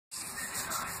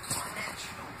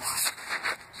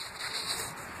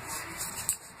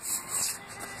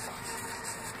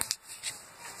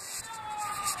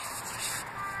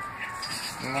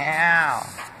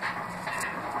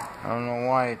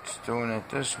It's doing it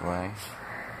this way.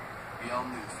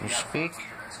 You speak?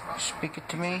 You speak it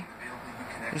to me?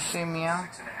 You say meow?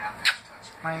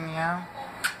 My meow?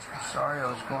 I'm sorry I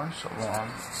was gone so long.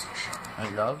 I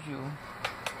love you.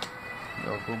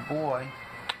 You're a good boy.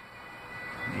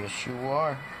 Yes, you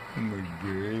are. My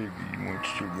baby wants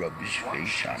to rub his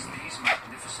face on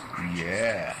me.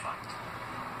 Yeah.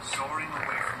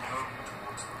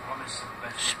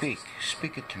 Speak.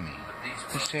 Speak it to me.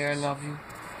 You say I love you.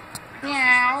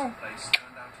 Meow.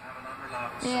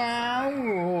 Meow.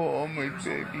 Oh, my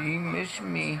baby, you miss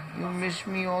me. You miss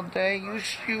me all day.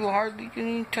 You hardly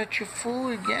didn't touch your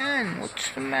food again. What's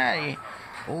the matter?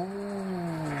 Oh.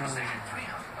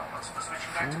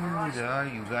 Food,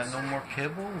 you got no more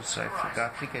kibbles. I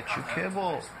forgot to get you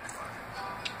kibble.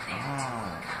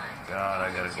 Oh, God,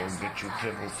 I gotta go get you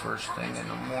kibble first thing in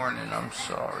the morning. I'm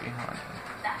sorry, honey.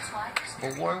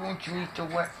 But why won't you eat the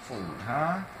wet food,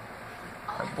 huh?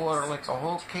 I bought her like a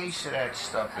whole case of that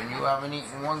stuff, and you haven't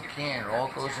eaten one can. It all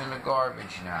goes in the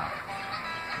garbage now.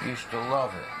 You used to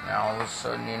love it. Now all of a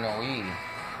sudden you don't eat it.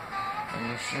 And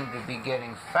you seem to be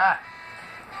getting fat.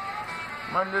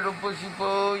 My little bushy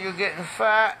boo, you're getting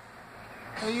fat.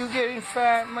 Are you getting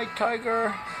fat, my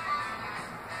tiger?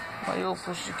 My little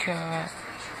pussy cat.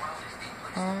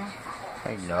 Huh?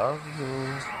 I love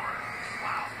you.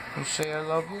 You say I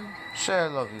love you? Say I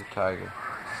love you, tiger.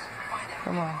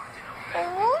 Come on.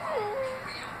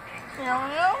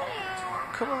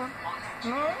 Come on.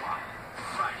 No?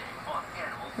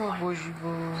 Oh, bushy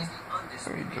boo.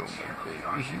 How you doing, my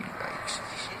baby? He likes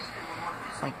this.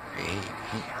 My baby,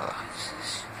 he likes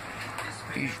this.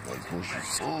 He's my bushy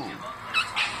boo.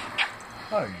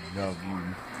 I love you.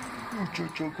 You're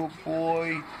such a good boy.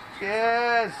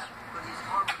 Yes.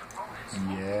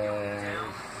 Yes.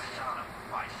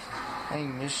 I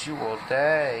miss you all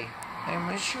day. I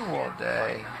miss you all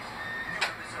day.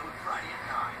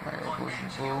 My little bushy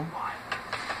boo.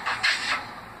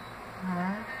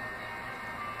 Huh?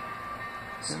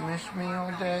 You miss me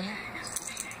all day?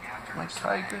 My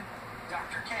tiger?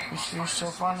 You see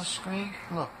yourself on the screen?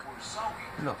 Look.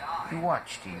 Look. You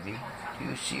watch TV. Do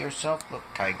you see yourself? Look,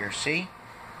 tiger. See?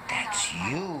 That's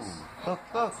you. Look,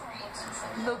 look.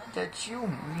 Look, that's you.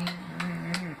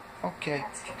 Okay.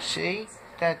 See?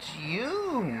 That's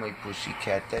you, my pussy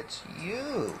cat. That's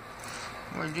you.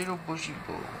 My little bushy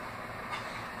boo.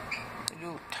 My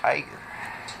little tiger.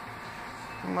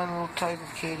 You're my little tiger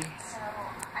kitty.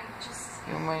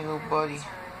 You're my little buddy.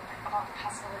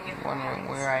 You're wondering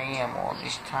where I am all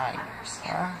this time.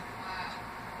 Huh?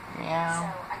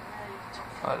 Meow.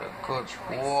 What a good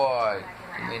boy.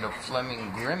 You made a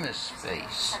Fleming Grimace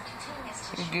face.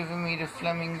 You giving me the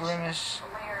Fleming Grimace?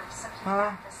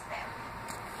 Huh?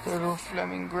 Little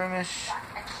Fleming Grimace.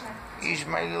 He's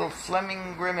my little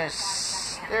Fleming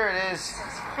Grimace. There it is.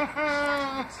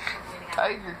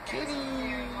 Tiger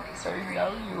kitty. I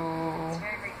love you.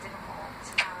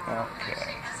 Okay.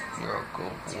 You're a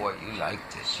good boy. You like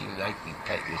this. You like me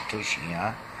pet your tushy,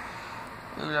 huh?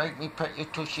 You like me pet your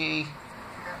tushy?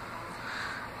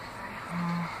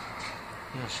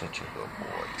 You're such a good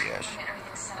boy, yes.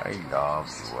 I love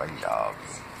you. I love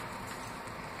you.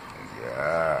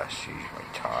 Yes, he's my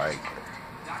tiger.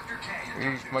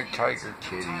 He's my tiger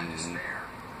kitty.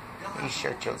 He's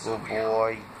such a good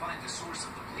boy.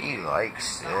 He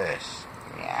likes this.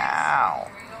 Meow.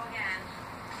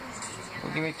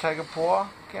 Give me a tiger paw?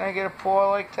 Can I get a paw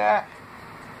like that?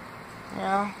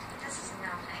 Yeah.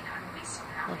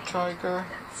 A tiger.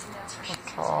 A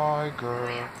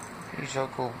tiger. He's a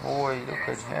good boy. Look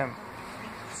at him.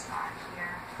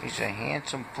 He's a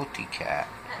handsome pussy cat.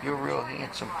 You're a real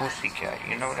handsome pussy cat.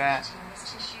 You know that?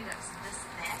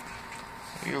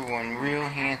 You're one real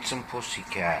handsome pussy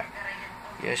cat.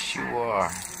 Yes, you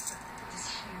are.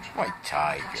 My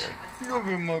tiger. Look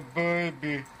at my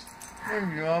baby. I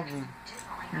love him.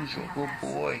 He's a good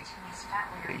boy.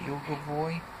 Are you a good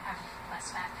boy?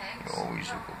 You're always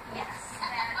a good boy.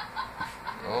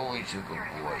 You're always a good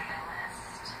boy.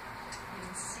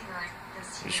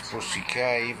 This pussy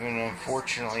cat, even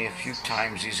unfortunately a few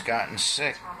times he's gotten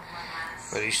sick.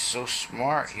 But he's so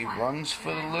smart, he runs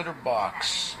for the litter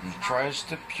box. He tries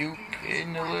to puke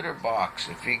in the litter box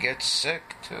if he gets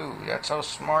sick too. That's how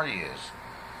smart he is.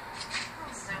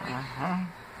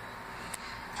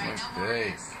 My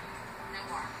babe.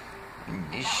 I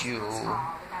miss you.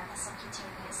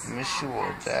 Miss you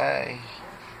all day.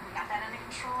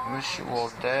 Miss you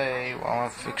all day while I'm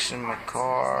fixing my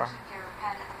car.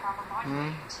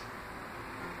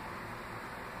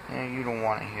 Yeah, you don't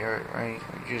want to hear it, right?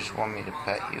 You just want me to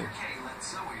pet you.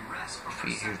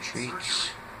 Feed you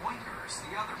treats.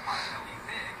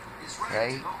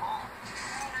 Right?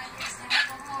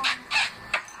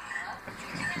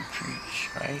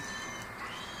 right?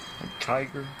 A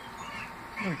tiger.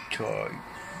 A tiger.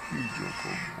 You're a good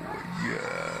boy.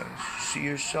 Yes. See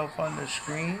yourself on the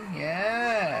screen?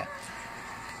 Yeah.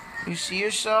 You see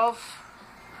yourself?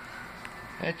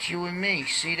 That's you and me.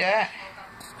 See that?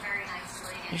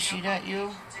 You see that,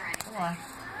 you? Come on.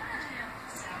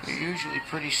 You're usually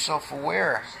pretty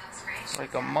self-aware.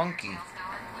 Like a monkey.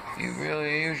 You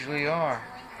really usually are.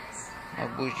 My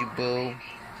bougie boo.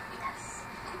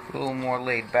 A little more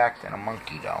laid back than a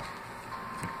monkey, though.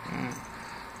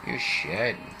 You're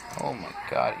shedding. Oh my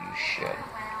God, you shedding.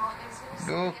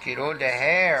 Look at all the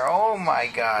hair. Oh my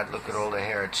God, look at all the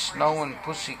hair. It's snowing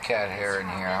pussycat hair in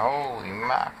here. Holy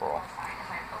mackerel.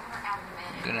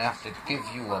 I'm gonna have to give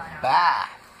you a bath.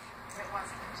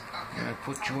 I'm gonna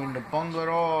put you in the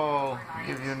bungalow.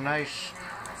 Give you a nice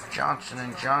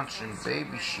Johnson & Johnson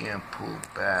baby shampoo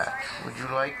bath. Would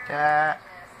you like that?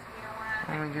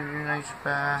 Let me give you a nice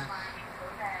bath.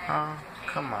 Huh?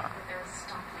 Come on.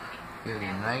 Give you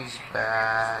a nice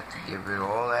bath. Give it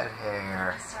all that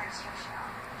hair.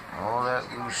 All that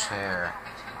loose hair.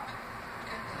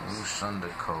 Loose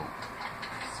undercoat.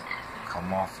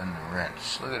 Come off in the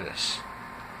rinse. Look at this.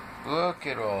 Look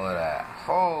at all of that.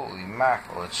 Holy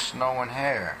mackerel. It's snowing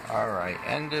hair. Alright,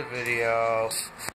 end the video.